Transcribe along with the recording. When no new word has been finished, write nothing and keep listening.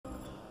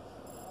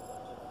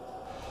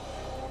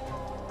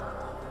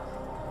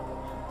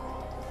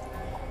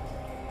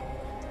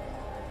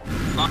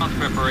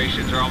Launch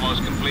preparations are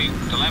almost complete.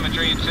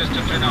 Telemetry and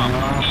systems are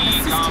nominal.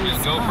 EECOM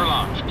is go for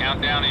launch.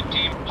 Countdown in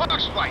team.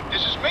 HAWX flight,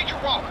 this is Major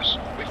Wallace.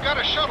 We've got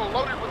a shuttle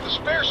loaded with the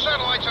spare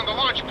satellites on the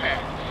launch pad,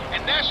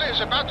 and NASA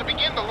is about to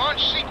begin the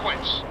launch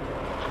sequence.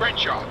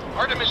 Crenshaw,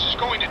 Artemis is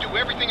going to do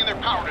everything in their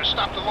power to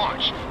stop the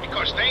launch,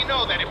 because they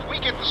know that if we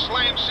get the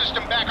SLAM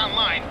system back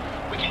online,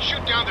 we can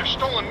shoot down their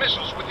stolen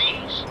missiles with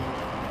ease.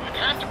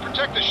 You have to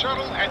protect the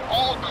shuttle at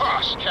all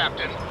costs,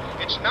 Captain.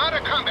 It's not a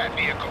combat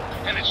vehicle,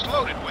 and it's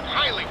loaded with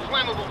highly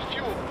flammable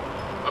fuel.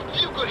 A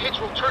few good hits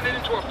will turn it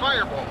into a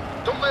fireball.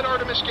 Don't let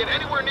Artemis get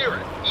anywhere near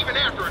it, even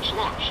after it's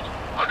launched.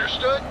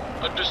 Understood?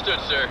 Understood,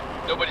 sir.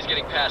 Nobody's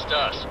getting past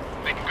us.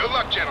 Then good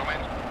luck,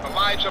 gentlemen. The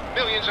lives of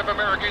millions of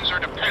Americans are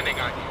depending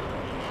on you.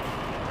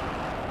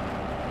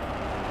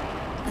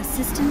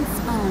 Assistance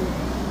on.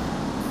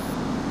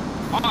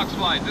 HAWX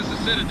flight, this is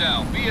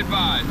Citadel. Be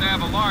advised, I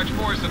have a large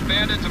force of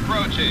bandits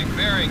approaching,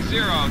 bearing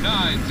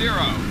 090.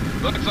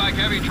 Looks like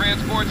heavy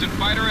transports and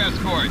fighter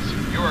escorts.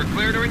 You are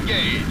clear to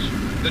engage.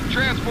 The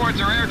transports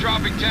are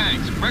airdropping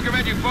tanks.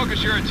 Recommend you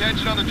focus your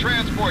attention on the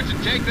transports and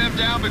take them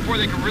down before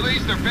they can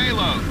release their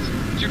payloads.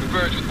 Two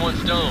birds with one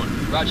stone.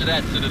 Roger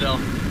that, Citadel.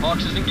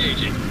 HAWX is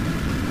engaging.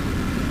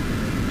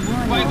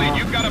 Flight lead,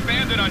 you've got a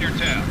bandit on your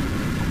tail.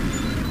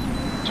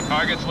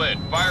 Target's lit.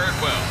 Fire at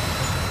will.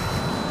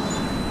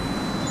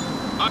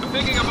 I'm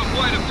picking up a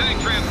flight of tank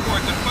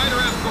transports and fighter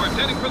escorts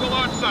heading for the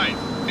launch site.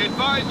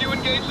 Advise you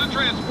engage the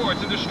transports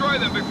and destroy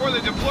them before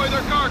they deploy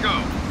their cargo.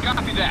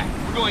 Copy that.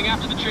 We're going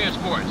after the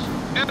transports.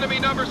 Enemy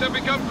numbers have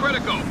become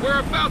critical. We're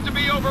about to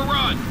be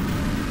overrun.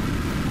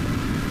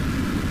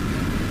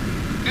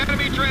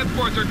 Enemy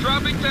transports are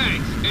dropping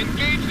tanks.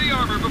 Engage the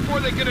armor before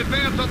they can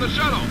advance on the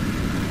shuttle.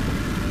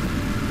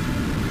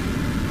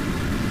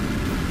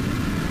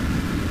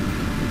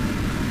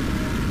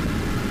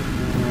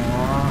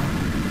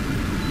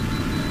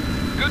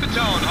 Good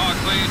tone,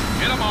 HAWX lead.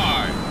 Hit them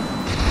hard.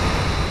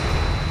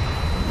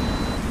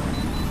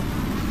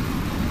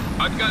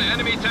 I've got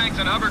enemy tanks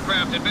and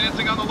hovercraft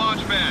advancing on the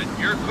launch pad.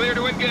 You're clear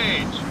to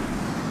engage.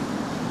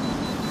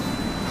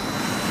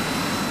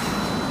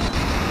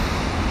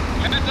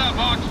 Heads up,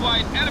 HAWX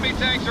flight. Enemy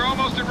tanks are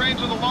almost in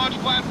range of the launch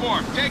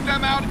platform. Take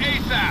them out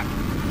ASAP.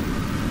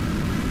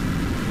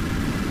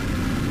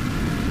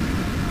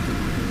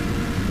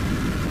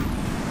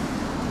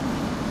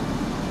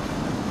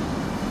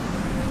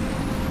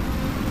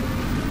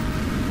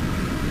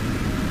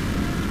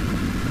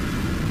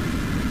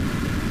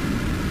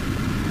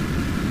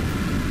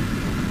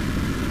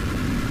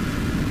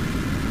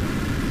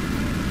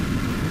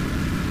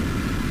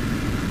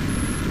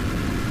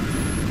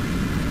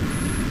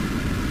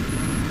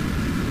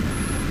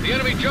 The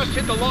enemy just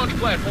hit the launch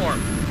platform.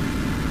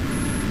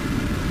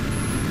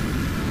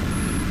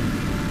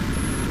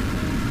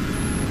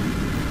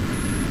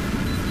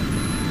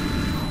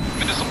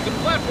 The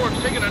platform's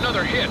taken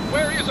another hit.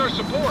 Where is our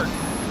support?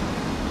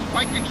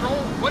 Flight control,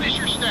 what is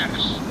your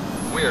status?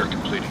 We are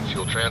completing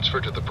fuel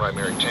transfer to the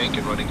primary tank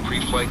and running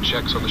pre-flight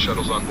checks on the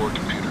shuttle's onboard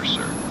computers,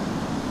 sir.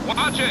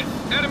 Watch it!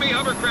 Enemy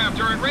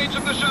hovercraft are in range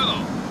of the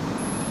shuttle.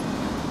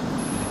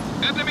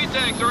 Enemy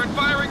tanks are in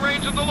firing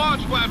range of the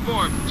launch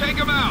platform. Take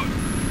them out.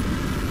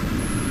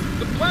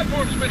 The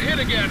platform's been hit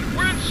again.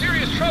 We're in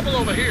serious trouble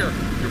over here.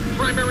 Your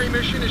primary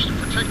mission is to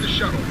protect the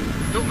shuttle.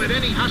 Don't let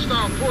any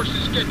hostile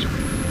forces get to it.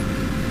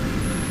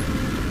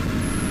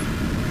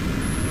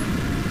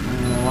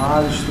 Vamos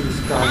lá, deixa eu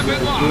descarregar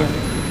aqui.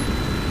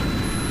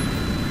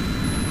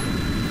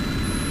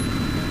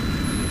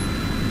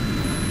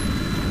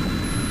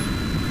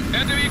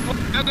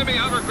 Enemy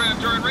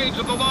hovercraft are in range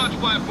of the launch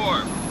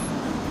platform.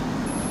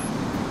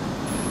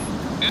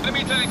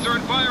 Enemy tanks are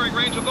in firing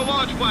range of the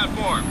launch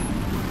platform.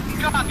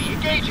 Copy,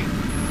 engaging.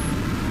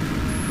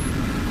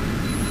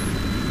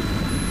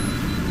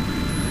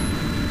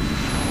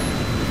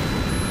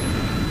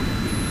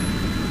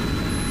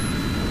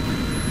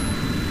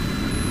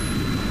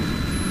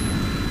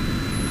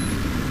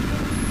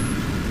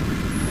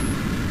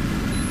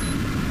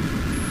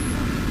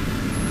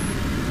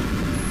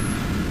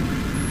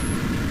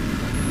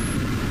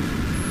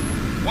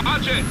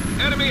 Watch it!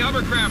 Enemy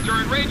hovercraft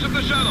are in range of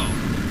the shuttle.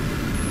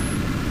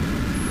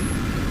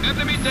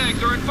 Enemy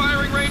tanks are in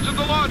firing range of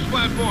the launch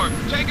platform.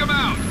 Take them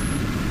out.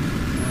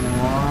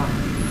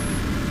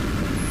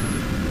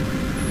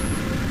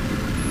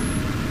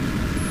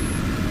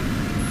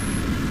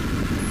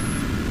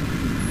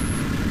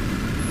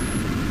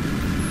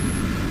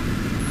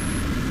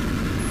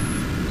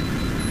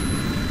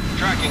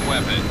 Tracking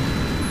weapon.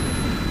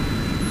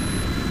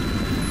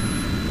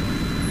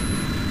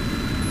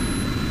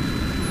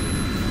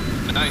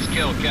 A nice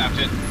kill,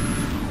 Captain.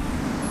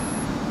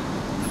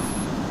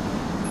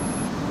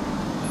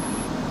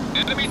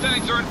 Enemy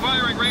tanks are in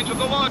firing range of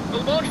the launch. The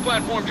launch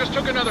platform just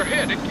took another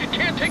hit. It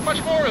can't take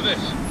much more of this.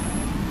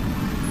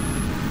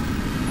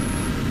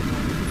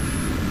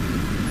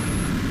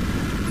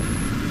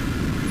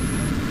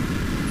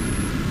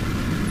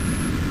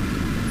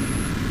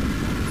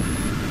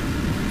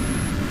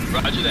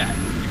 Roger that.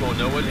 You won't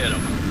know what hit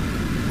him.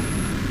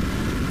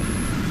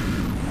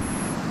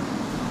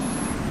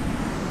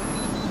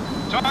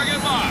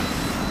 Target locked.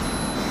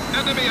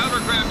 Enemy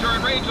hovercraft are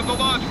in range of the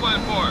launch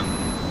platform.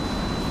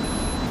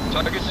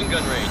 Targets in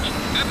gun range.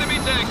 Enemy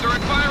tanks are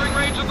in firing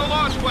range of the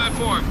launch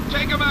platform.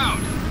 Take them out.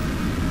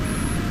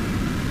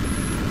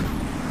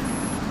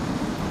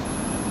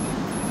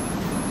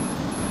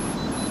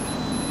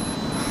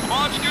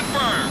 Launch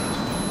confirmed.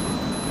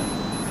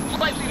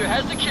 Flight leader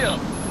has the kill.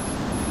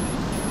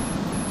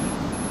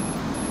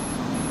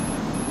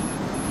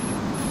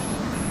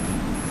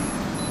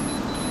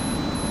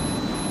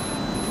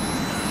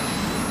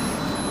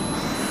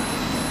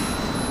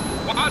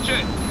 Watch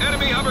it!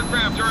 Enemy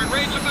hovercraft are in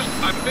range of the...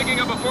 I'm picking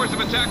up a force of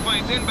attack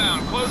planes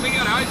inbound, closing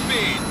at high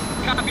speed.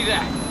 Copy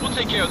that. We'll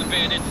take care of the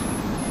bandits.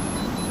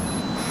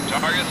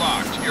 Target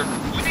locked. Your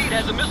Lead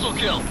has a missile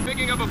kill.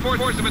 picking up a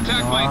force of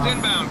attack planes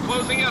inbound,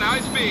 closing at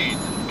high speed.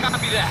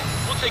 Copy that.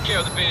 We'll take care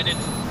of the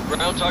bandits.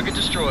 Ground target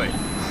destroyed.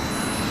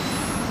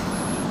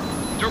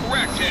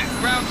 Direct hit.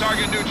 Ground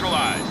target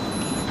neutralized.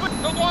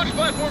 The launch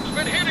platform's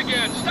been hit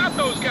again. Stop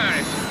those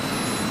guys.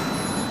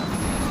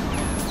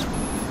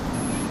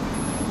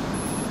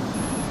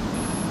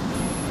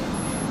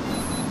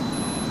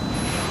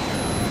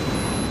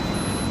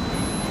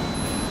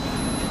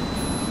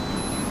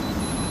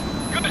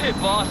 Good hit,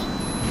 boss.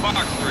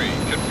 Fox 3,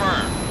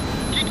 confirmed.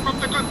 Keep up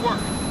the good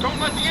work. Don't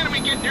let the enemy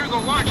get near the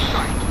launch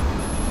site.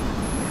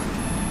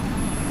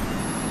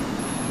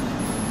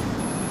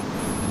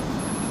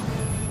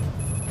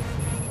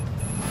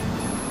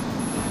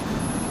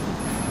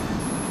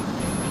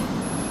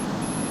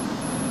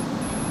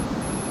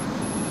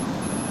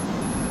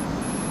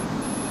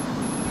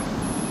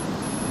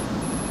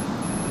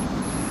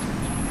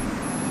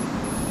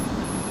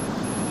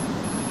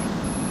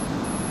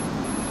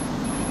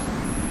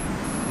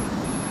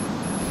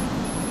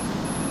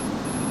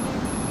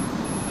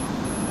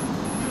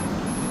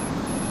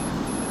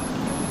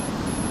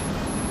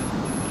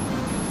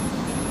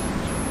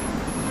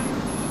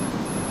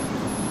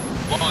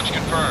 Launch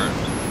confirmed.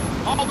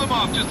 Hold them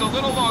off just a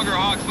little longer,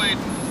 Hawksley.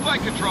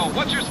 Flight control,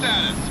 what's your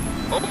status?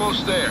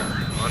 Almost there.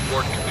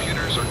 Onboard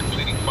computers are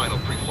completing final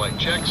pre-flight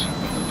checks.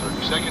 Another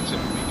 30 seconds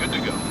and we'll be good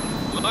to go.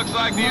 Looks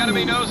like the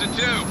enemy knows it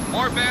too.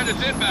 More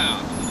bandits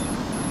inbound.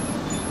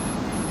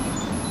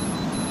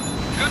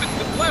 Good.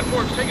 The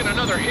platform's taking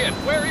another hit.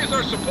 Where is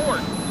our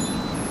support?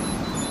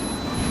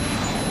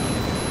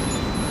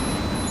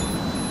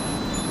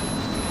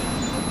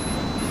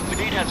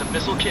 Lead has a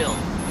missile kill.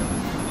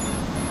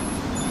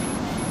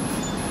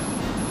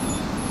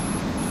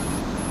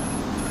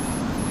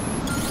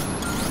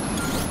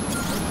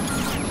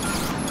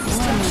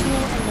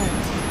 Structural alert.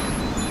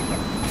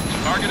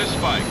 Target is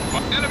spiked.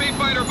 Enemy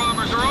fighter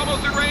bombers are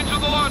almost in range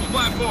of the launch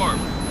platform.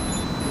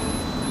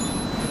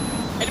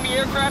 Enemy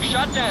aircraft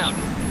shot down.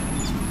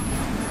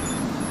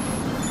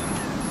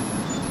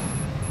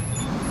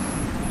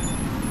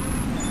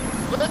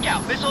 Look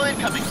out, missile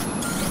incoming.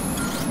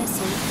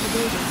 Missile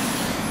evaded.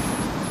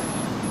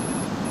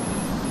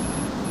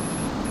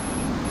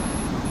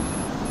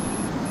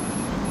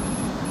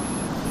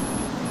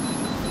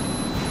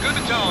 Good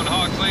tone,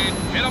 Hawksley.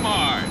 Hit them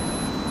hard.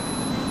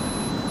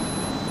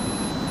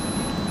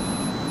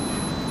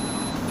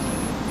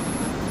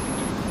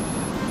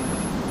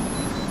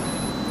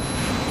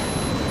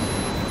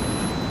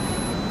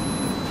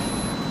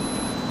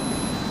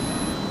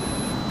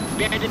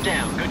 Bandit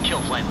down. Good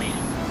kill, flight lead.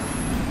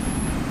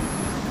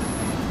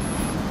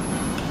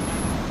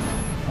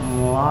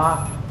 Vamos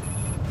lá.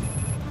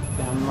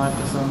 Terminar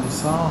com essa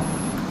missão.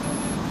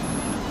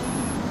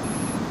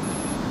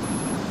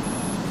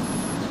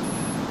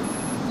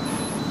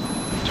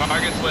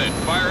 Target's lit.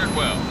 Fire it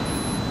well.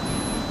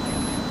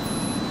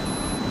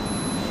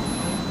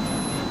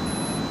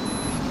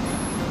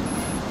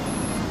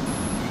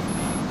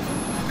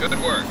 Good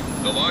work.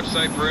 The launch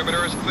site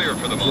perimeter is clear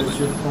for the moment.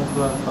 Objetivo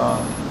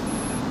completado.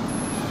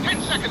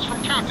 10 seconds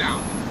from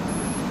countdown.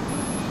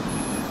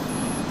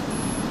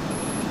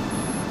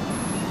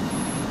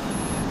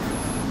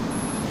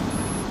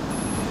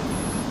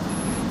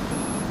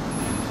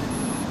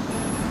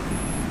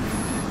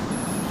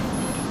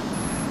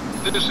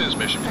 This is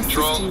Mission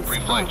Control. Assistance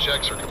Pre-flight on.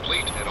 checks are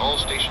complete and all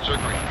stations are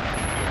green.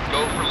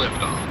 Go for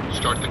liftoff.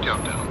 Start the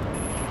countdown.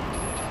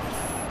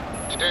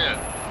 10,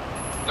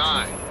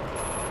 9,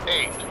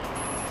 8,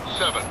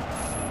 7,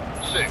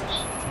 6,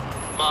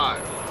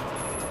 5,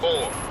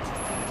 4.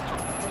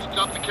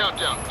 Stop the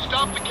countdown.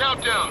 Stop the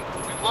countdown.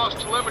 We've lost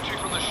telemetry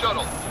from the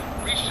shuttle.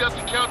 Reset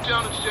the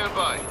countdown and stand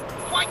by.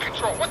 Flight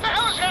control, what the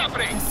hell is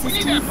happening? We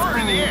need that bird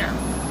in the air.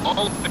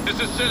 All this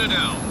is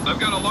Citadel. I've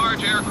got a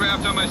large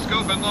aircraft on my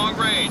scope at long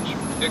range.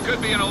 It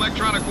could be an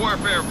electronic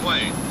warfare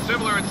plane,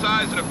 similar in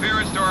size and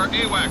appearance to our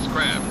HAWX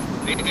craft.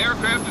 The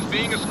aircraft is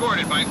being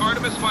escorted by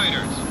Artemis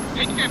fighters.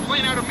 Take that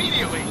plane out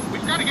immediately.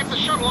 We've got to get the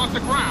shuttle off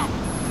the ground.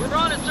 We're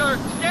on it, sir.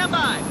 Stand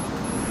by.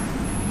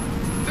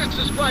 This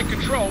is flight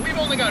control. We've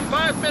only got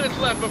 5 minutes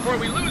left before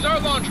we lose our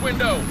launch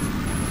window.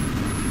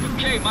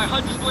 Okay, my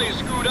HUD display is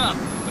screwed up,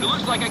 but it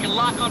looks like I can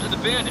lock onto the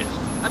bandits.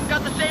 I've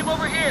got the same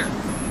over here.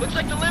 Looks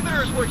like the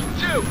limiter is working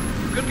too.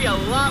 Could be a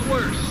lot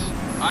worse.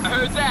 I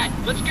heard that.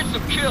 Let's get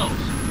some kills.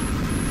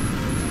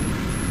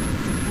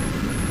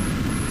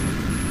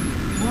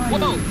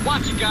 Whoa,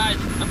 watch it, guys.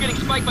 I'm getting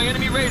spiked by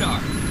enemy radar.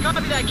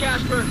 Copy that,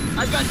 Casper.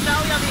 I've got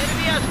Sally on the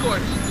enemy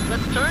escorts.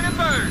 Let's turn and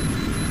burn.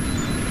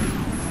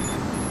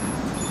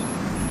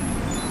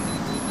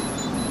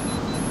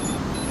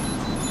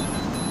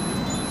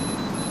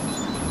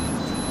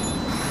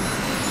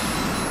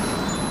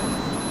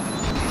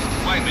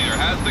 Flight leader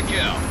has the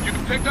kill. You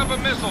picked up a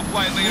missile,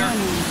 flight leader.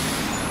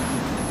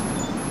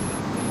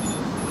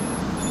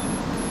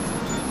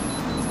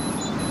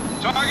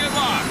 Target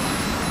locked.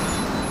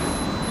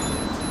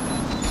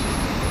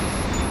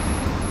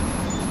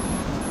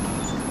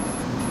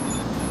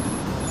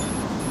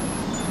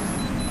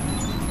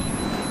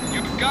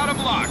 You've got him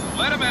locked.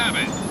 Let him have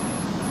it.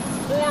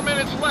 4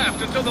 minutes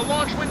left until the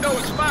launch window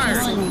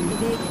expires. Warning,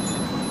 evaded.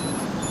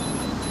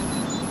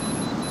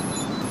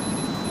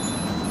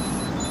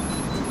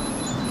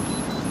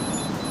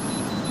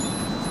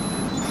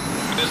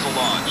 Missile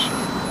launch.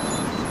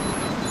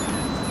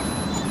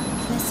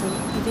 Missile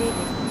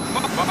evaded.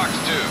 Fox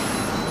 2.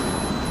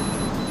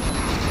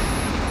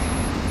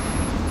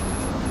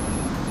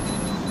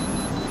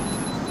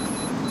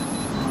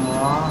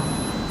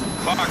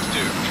 Fox 2,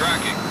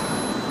 tracking.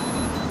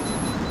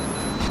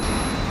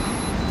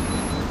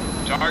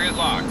 Target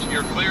locked.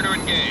 You're clear to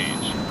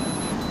engage.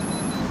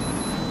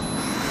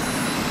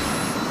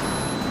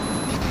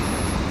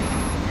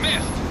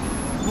 Missed.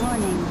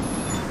 Warning.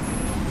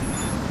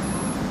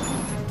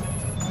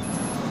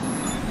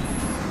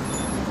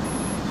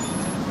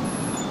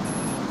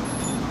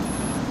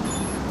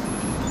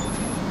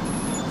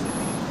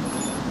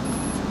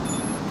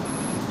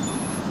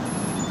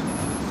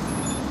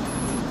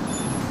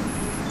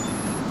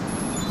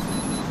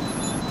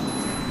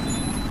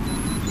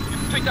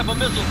 Picked up a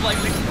missile flight.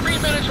 3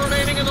 minutes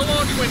remaining in the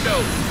launch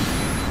window.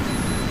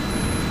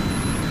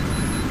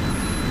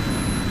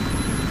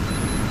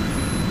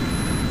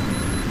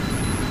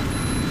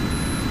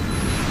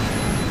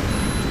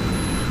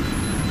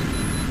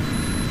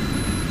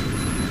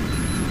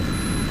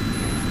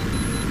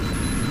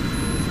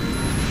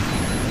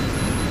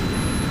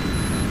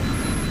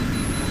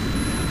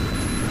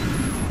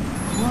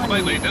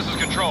 Flight lead, this is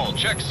control.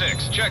 Check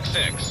 6. Check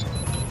 6.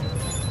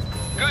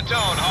 Good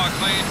tone,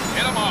 Hawks lead.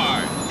 Hit him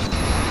hard.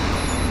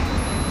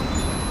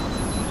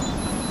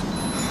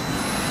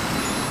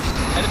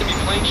 Enemy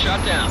plane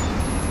shot down.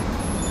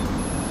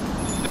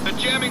 The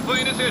jamming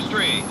plane is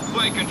history.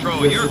 Flight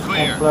control, This you're is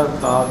clear.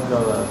 completado,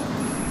 galera.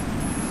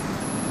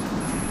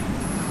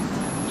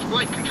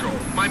 Flight control.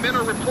 My men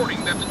are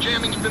reporting that the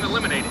jamming's been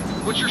eliminated.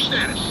 What's your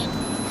status?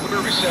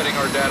 We're resetting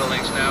our data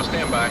links now.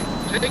 Stand by.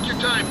 Take your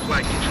time,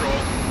 flight control.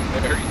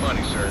 Very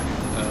funny, sir.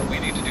 We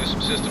need to do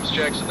some systems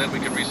checks and then we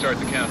can restart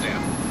the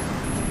countdown.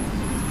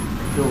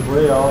 Eu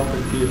vou alto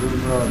aqui, viu,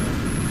 brother?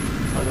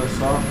 Olha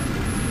só.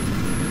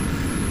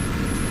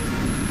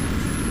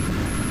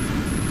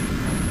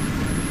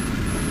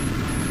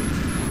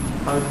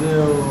 Cadê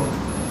o...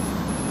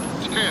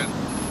 10,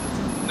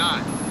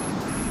 9,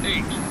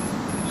 8,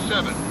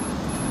 7,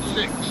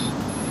 6,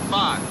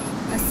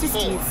 5,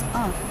 Assistance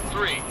off.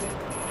 3,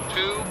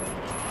 2,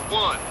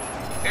 1.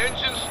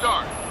 Engine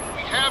start.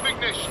 We have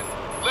ignition.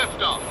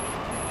 Liftoff.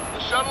 The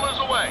shuttle is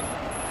away.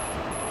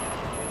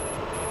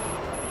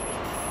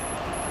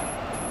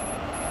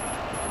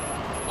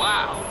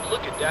 Wow,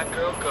 look at that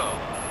girl go.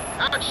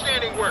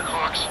 Outstanding work,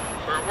 Hawks.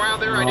 For a while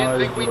there, I didn't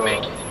think we'd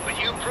make it, but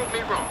you proved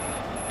me wrong.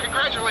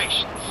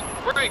 Congratulations.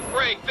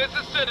 Break, this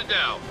is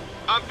Citadel.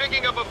 I'm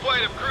picking up a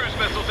flight of cruise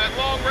missiles at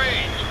long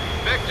range.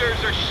 Vectors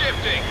are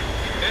shifting.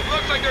 It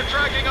looks like they're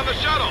tracking on the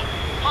shuttle.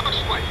 Hawks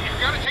flight, you've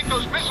got to take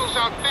those missiles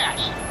out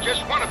fast.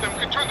 Just one of them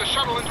could turn the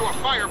shuttle into a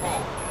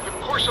fireball. The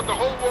course of the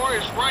whole war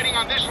is riding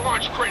on this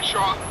launch,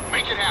 Crenshaw.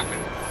 Make it happen.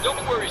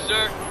 Don't worry,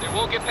 sir. They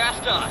won't get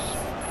past us.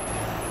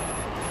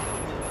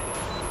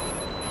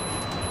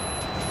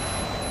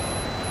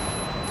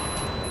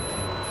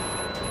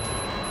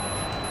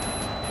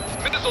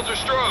 Missile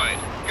destroyed.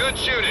 Good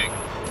shooting.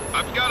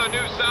 I've got a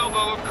new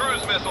salvo of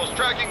cruise missiles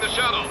tracking the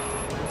shuttle.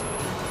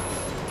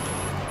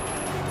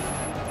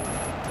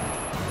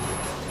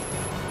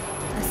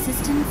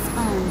 Assistance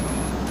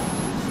on.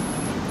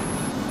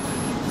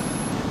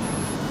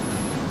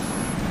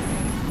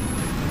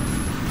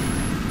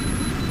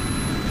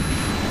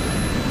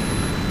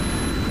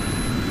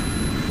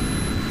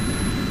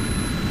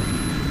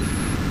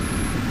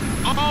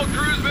 All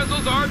cruise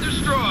missiles are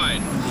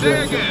destroyed.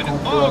 Say again,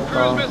 all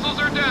cruise missiles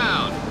are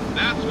down.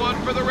 That's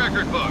one for the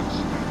record books.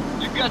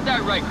 You got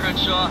that right,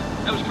 Crenshaw.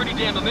 That was pretty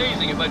damn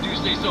amazing if I do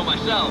say so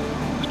myself.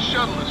 The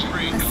shuttle is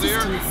free and clear.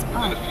 Assistance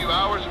In a off. few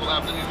hours, we'll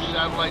have the new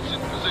satellites in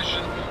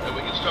position, and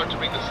we can start to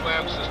bring the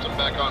SLAM system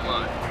back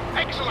online.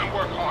 Excellent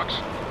work, Hawks.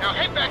 Now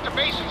head back to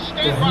base and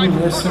stand by Terminei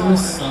for essa further orders.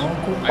 missão,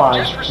 I've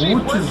compadre. just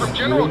received word from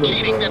General Putz,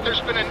 Keating that grilo,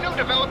 there's been a new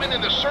development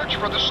in the search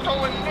for the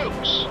stolen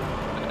nukes.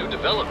 A new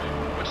development?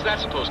 What's that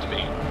supposed to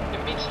mean?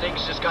 It means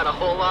things just got a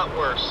whole lot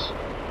worse.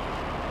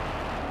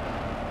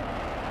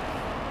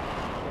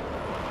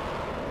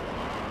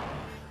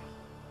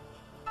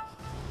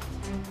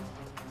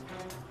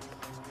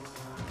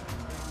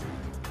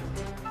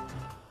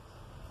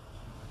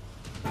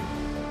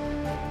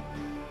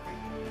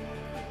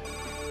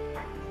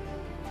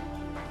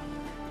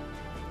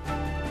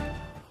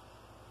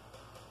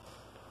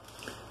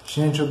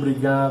 Gente,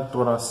 obrigado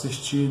por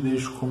assistir.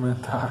 Deixe um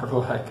comentário,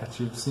 like,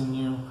 ative o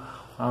sininho.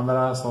 Um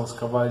abraço aos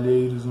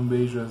cavalheiros, um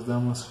beijo às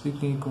damas.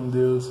 Fiquem com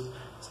Deus.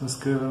 Se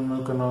inscreva no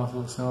meu canal se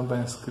você não está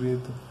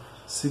inscrito.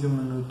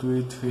 Siga-me no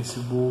Twitter,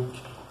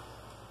 Facebook.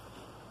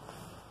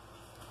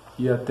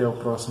 E até o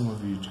próximo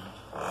vídeo.